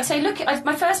 So I'd say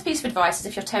my first piece of advice is,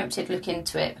 if you're tempted, look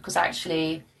into it, because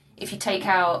actually if you take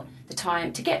out the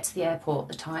time to get to the airport,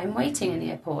 the time waiting in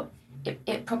the airport,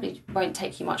 it probably won't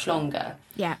take you much longer.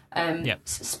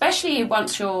 Especially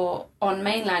once you're on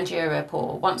mainland Europe,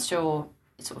 or once you're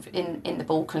sort of in the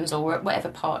Balkans, or whatever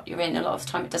part you're in. A lot of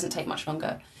the time it doesn't take much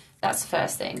longer. That's the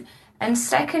first thing. And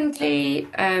secondly,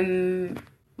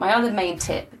 my other main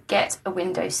tip, get a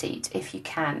window seat if you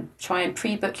can. Try and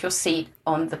pre-book your seat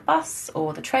on the bus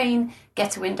or the train.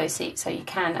 Get a window seat so you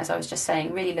can, as I was just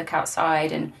saying, really look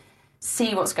outside and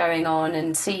see what's going on,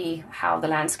 and see how the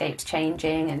landscape's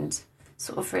changing, and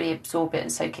sort of really absorb it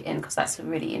and soak it in, because that's a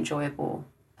really enjoyable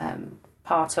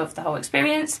part of the whole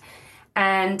experience.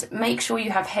 And make sure you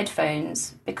have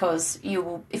headphones, because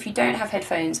if you don't have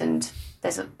headphones and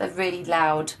there's a really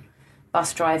loud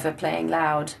bus driver playing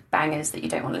loud bangers that you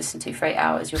don't want to listen to for 8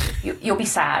 hours, you'll be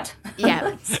sad.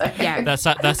 Yeah.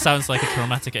 That sounds like a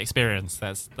traumatic experience.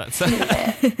 That's but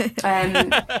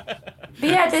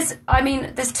yeah, there's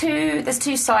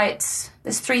two sites.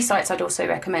 There's 3 sites I'd also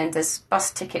recommend. There's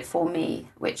Bus Ticket for Me,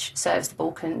 which serves the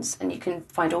Balkans, and you can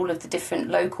find all of the different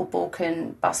local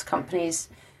Balkan bus companies.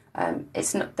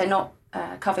 They're not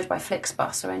covered by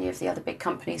Flixbus or any of the other big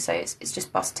companies, so it's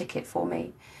just Bus Ticket for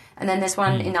Me. And then there's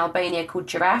one in Albania called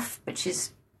Giraffe, which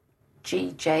is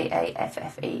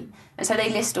Gjaffe. And so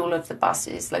they list all of the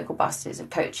buses, local buses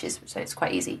and coaches, so it's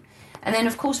quite easy. And then,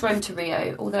 of course, Rome to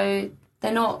Rio, although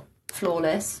they're not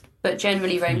flawless, but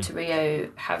generally Rome to Rio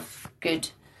have good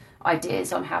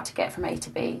ideas on how to get from A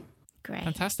to B. Great.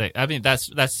 Fantastic. I mean, that's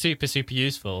super, super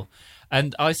useful.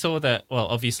 And I saw that, well,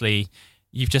 obviously,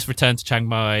 you've just returned to Chiang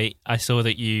Mai. I saw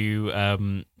that you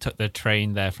took the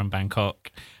train there from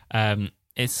Bangkok.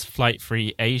 Is Flight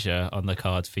Free Asia on the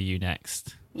cards for you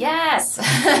next? Yes.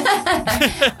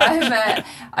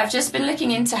 I've just been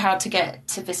looking into how to get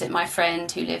to visit my friend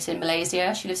who lives in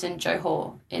Malaysia. She lives in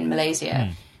Johor in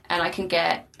Malaysia. And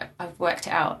I've worked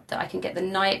it out that I can get the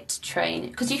night train,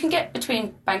 because you can get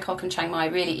between Bangkok and Chiang Mai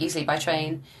really easily by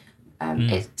train.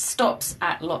 It stops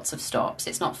at lots of stops.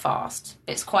 It's not fast.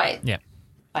 It's quite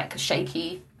like a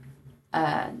shaky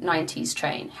 90s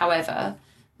train. However,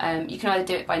 you can either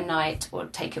do it by night or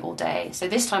take it all day. So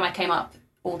this time I came up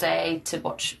all day to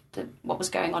watch what was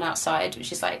going on outside,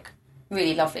 which is like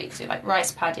really lovely because you're like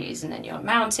rice paddies and then you're on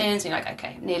mountains and you're like,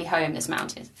 okay, I'm nearly home, there's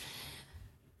mountains.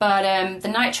 But the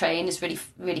night train is really,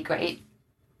 really great.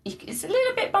 It's a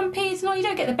little bit bumpy. You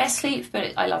don't get the best sleep,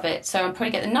 but I love it. So I'm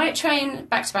probably get the night train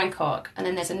back to Bangkok, and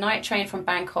then there's a night train from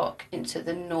Bangkok into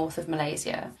the north of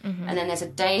Malaysia, and then there's a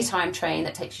daytime train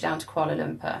that takes you down to Kuala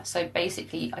Lumpur. So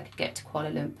basically, I could get to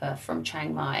Kuala Lumpur from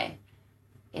Chiang Mai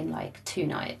in like 2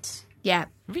 nights. Yeah.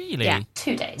 Really? Yeah.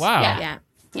 2 days. Wow.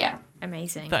 Yeah.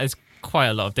 Amazing. That is quite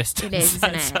a lot of distance. It is,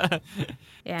 isn't it?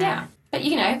 Yeah. But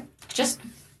just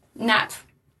nap,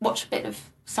 watch a bit of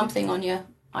something on your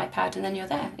iPad, and then you're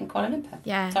there in Kuala Lumpur.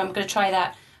 Yeah. So I'm going to try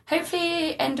that.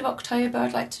 Hopefully end of October.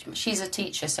 I'd like to. She's a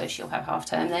teacher, so she'll have half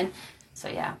term then. So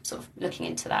yeah, sort of looking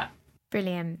into that.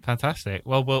 Brilliant. Fantastic.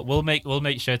 Well, we'll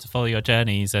make sure to follow your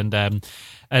journeys, and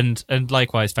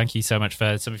likewise, thank you so much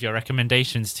for some of your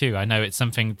recommendations too. I know it's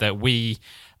something that we,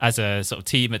 as a sort of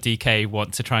team at DK,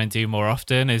 want to try and do more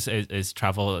often, is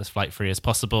travel as flight free as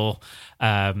possible.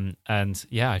 And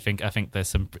yeah, I think there's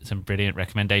some brilliant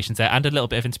recommendations there, and a little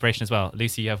bit of inspiration as well.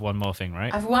 Lucy, you have one more thing,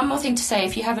 right? I have one more thing to say.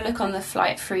 If you have a look on the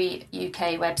Flight Free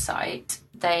UK website,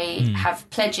 they have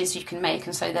pledges you can make,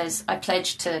 and so there's I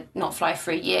pledge to not fly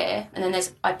for a year, and then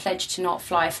there's I pledge to not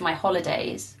fly for my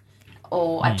holidays,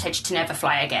 or I pledge to never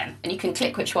fly again. And you can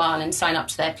click which one and sign up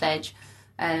to their pledge,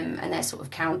 and they're sort of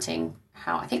counting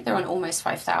how I think they're on almost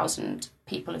 5,000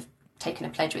 people have taken a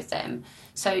pledge with them.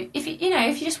 So if you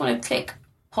just want to click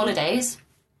holidays,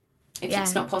 if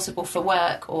it's not possible for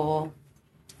work, or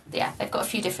they've got a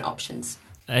few different options.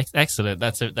 Excellent.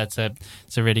 That's a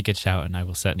really good shout, and I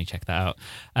will certainly check that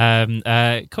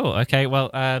out. Cool. Okay. Well,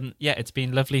 it's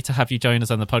been lovely to have you join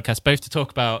us on the podcast, both to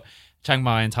talk about Chiang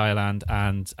Mai in Thailand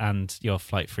and your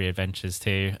flight free adventures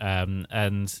too.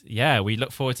 And yeah, we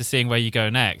look forward to seeing where you go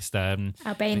next.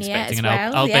 Albania as an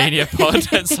well. Albania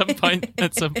pod at some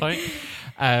point.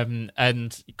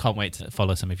 And can't wait to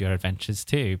follow some of your adventures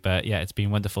too. But yeah, it's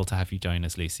been wonderful to have you join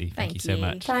us, Lucy. Thank you so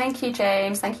much. Thank you,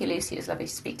 James. Thank you, Lucy. It was lovely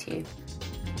to speak to you.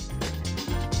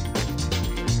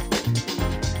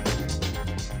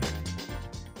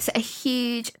 So a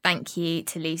huge thank you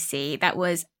to Lucy. That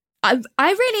was I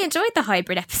really enjoyed the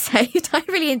hybrid episode. I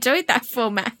really enjoyed that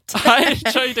format. I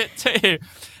enjoyed it too.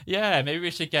 Yeah, maybe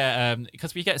we should get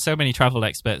because we get so many travel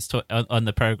experts on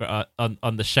the program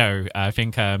on the show. I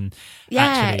think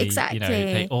actually, exactly.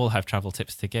 They all have travel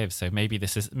tips to give. So maybe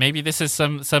this is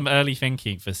some early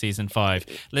thinking for season 5.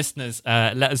 Listeners,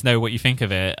 let us know what you think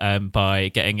of it by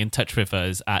getting in touch with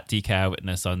us at DK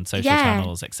Eyewitness on social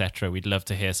channels, etc. We'd love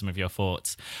to hear some of your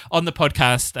thoughts on the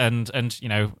podcast, and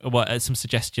what some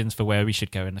suggestions for where we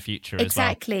should go in the future as well.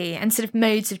 Exactly, and sort of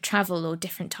modes of travel or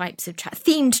different types of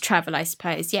themed travel, I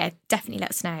suppose. Yeah, definitely let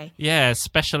us know. Yeah,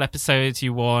 special episodes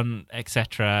you want,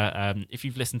 etc. If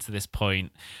you've listened to this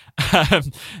point,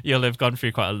 you'll have gone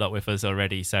through quite a lot with us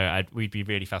already, so we'd be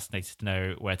really fascinated to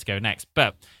know where to go next.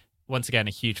 But once again,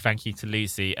 a huge thank you to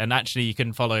Lucy. And actually, you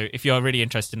can follow, if you're really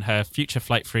interested in her future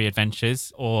flight-free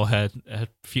adventures or her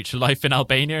future life in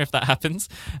Albania, if that happens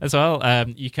as well,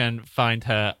 you can find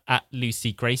her at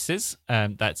Lucy Graces.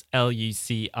 That's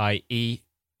LucyGraces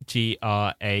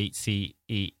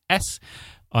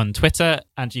on Twitter.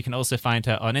 And you can also find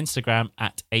her on Instagram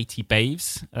at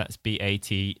 80Baves. That's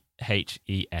BATHES.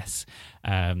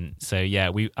 So yeah,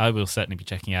 I will certainly be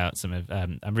checking out some of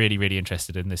I'm really, really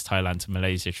interested in this Thailand to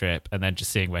Malaysia trip, and then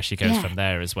just seeing where she goes from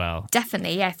there as well.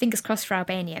 Definitely, yeah. Fingers crossed for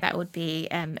Albania. That would be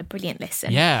a brilliant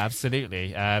listen. Yeah,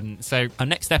 absolutely. So our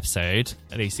next episode,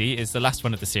 Lucy, is the last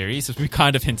one of the series, as we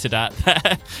kind of hinted at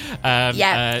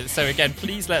there. So again,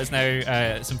 please let us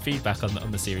know some feedback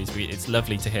on the series. It's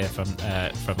lovely to hear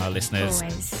from our listeners.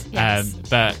 Always, yes.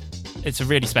 But it's a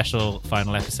really special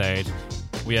final episode.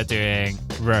 We are doing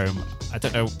Rome I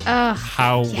don't know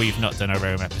how we've not done a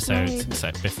Rome episode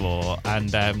before.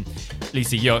 And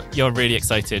Lucy, you're really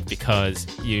excited because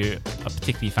you are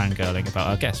particularly fangirling about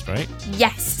our guest, right?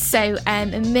 Yes. So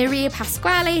Maria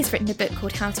Pasquale has written a book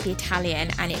called How to Be Italian,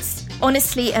 and it's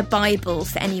honestly a Bible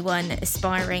for anyone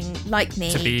aspiring, like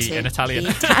me, to be an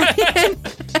Italian.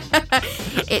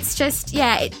 It's just,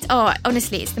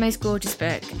 honestly, it's the most gorgeous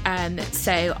book.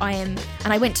 So I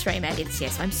went to Rome earlier this year,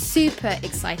 so I'm super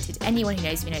excited. Anyone who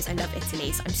knows me knows I love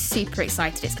Italy, so I'm super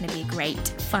excited. It's going to be a great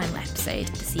final episode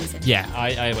of the season. Yeah,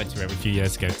 I went to Rome a few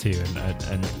years ago too,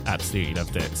 and absolutely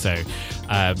loved it. So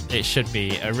it should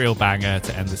be a real banger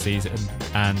to end the season.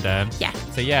 And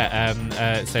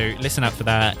so listen up for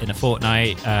that in a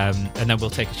fortnight, and then we'll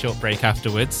take a short break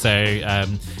afterwards. So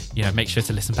make sure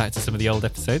to listen back to some of the old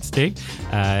episodes too,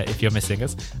 if you're missing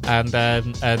us. And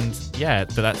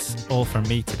that's all from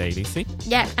me today, Lucy.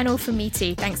 Yeah, and all from me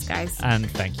too. Thanks, guys. And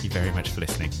thank you very much for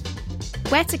listening.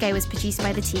 Where to Go was produced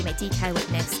by the team at DK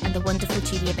Eyewitness and the wonderful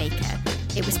Julia Baker.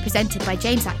 It was presented by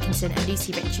James Atkinson and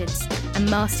Lucy Richards and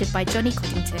mastered by Johnny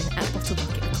Coddington at Bottle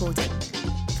Bucket Recording.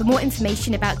 For more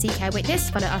information about DK Eyewitness,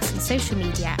 follow us on social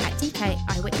media at DK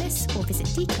Eyewitness or visit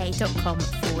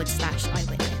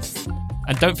dk.com/eyewitness.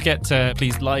 And don't forget to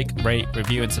please like, rate,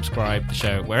 review and subscribe the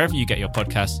show wherever you get your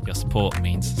podcasts. Your support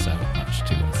means so much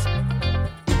to us.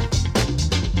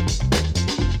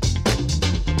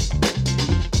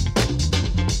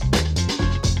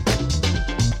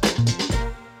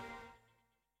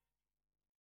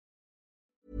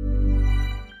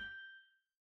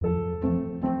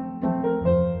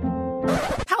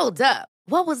 Hold up.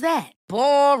 What was that?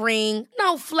 Boring.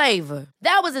 No flavor.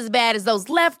 That was as bad as those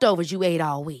leftovers you ate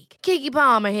all week. Keke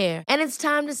Palmer here. And it's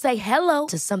time to say hello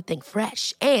to something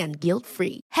fresh and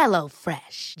guilt-free. Hello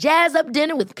Fresh. Jazz up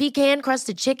dinner with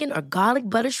pecan-crusted chicken or garlic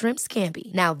butter shrimp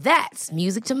scampi. Now that's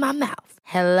music to my mouth.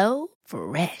 Hello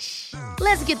Fresh.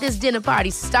 Let's get this dinner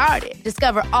party started.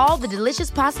 Discover all the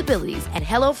delicious possibilities at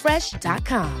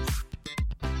HelloFresh.com.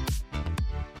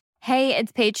 Hey,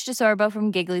 it's Paige DeSorbo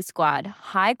from Giggly Squad.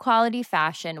 High quality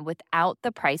fashion without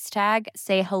the price tag.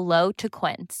 Say hello to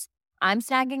Quince. I'm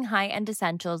snagging high-end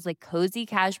essentials like cozy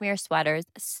cashmere sweaters,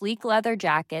 sleek leather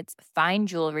jackets, fine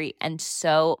jewelry, and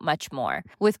so much more.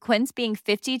 With Quince being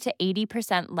 50 to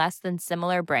 80% less than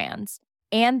similar brands.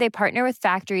 And they partner with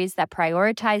factories that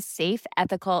prioritize safe,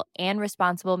 ethical, and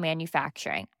responsible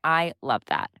manufacturing. I love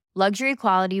that. Luxury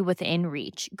quality within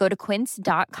reach. Go to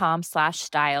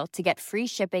quince.com/style to get free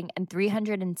shipping and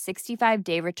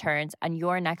 365-day returns on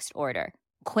your next order.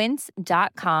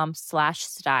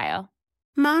 Quince.com/style.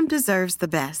 Mom deserves the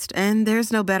best, and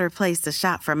there's no better place to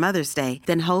shop for Mother's Day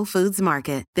than Whole Foods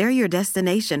Market. They're your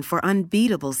destination for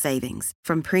unbeatable savings,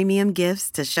 from premium gifts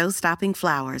to show-stopping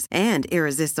flowers and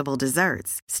irresistible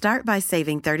desserts. Start by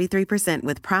saving 33%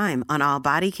 with Prime on all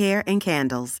body care and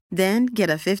candles. Then get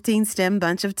a 15-stem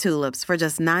bunch of tulips for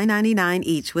just $9.99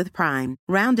 each with Prime.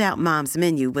 Round out Mom's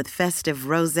menu with festive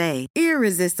rosé,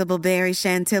 irresistible berry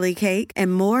chantilly cake,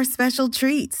 and more special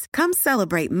treats. Come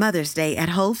celebrate Mother's Day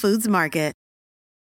at Whole Foods Market.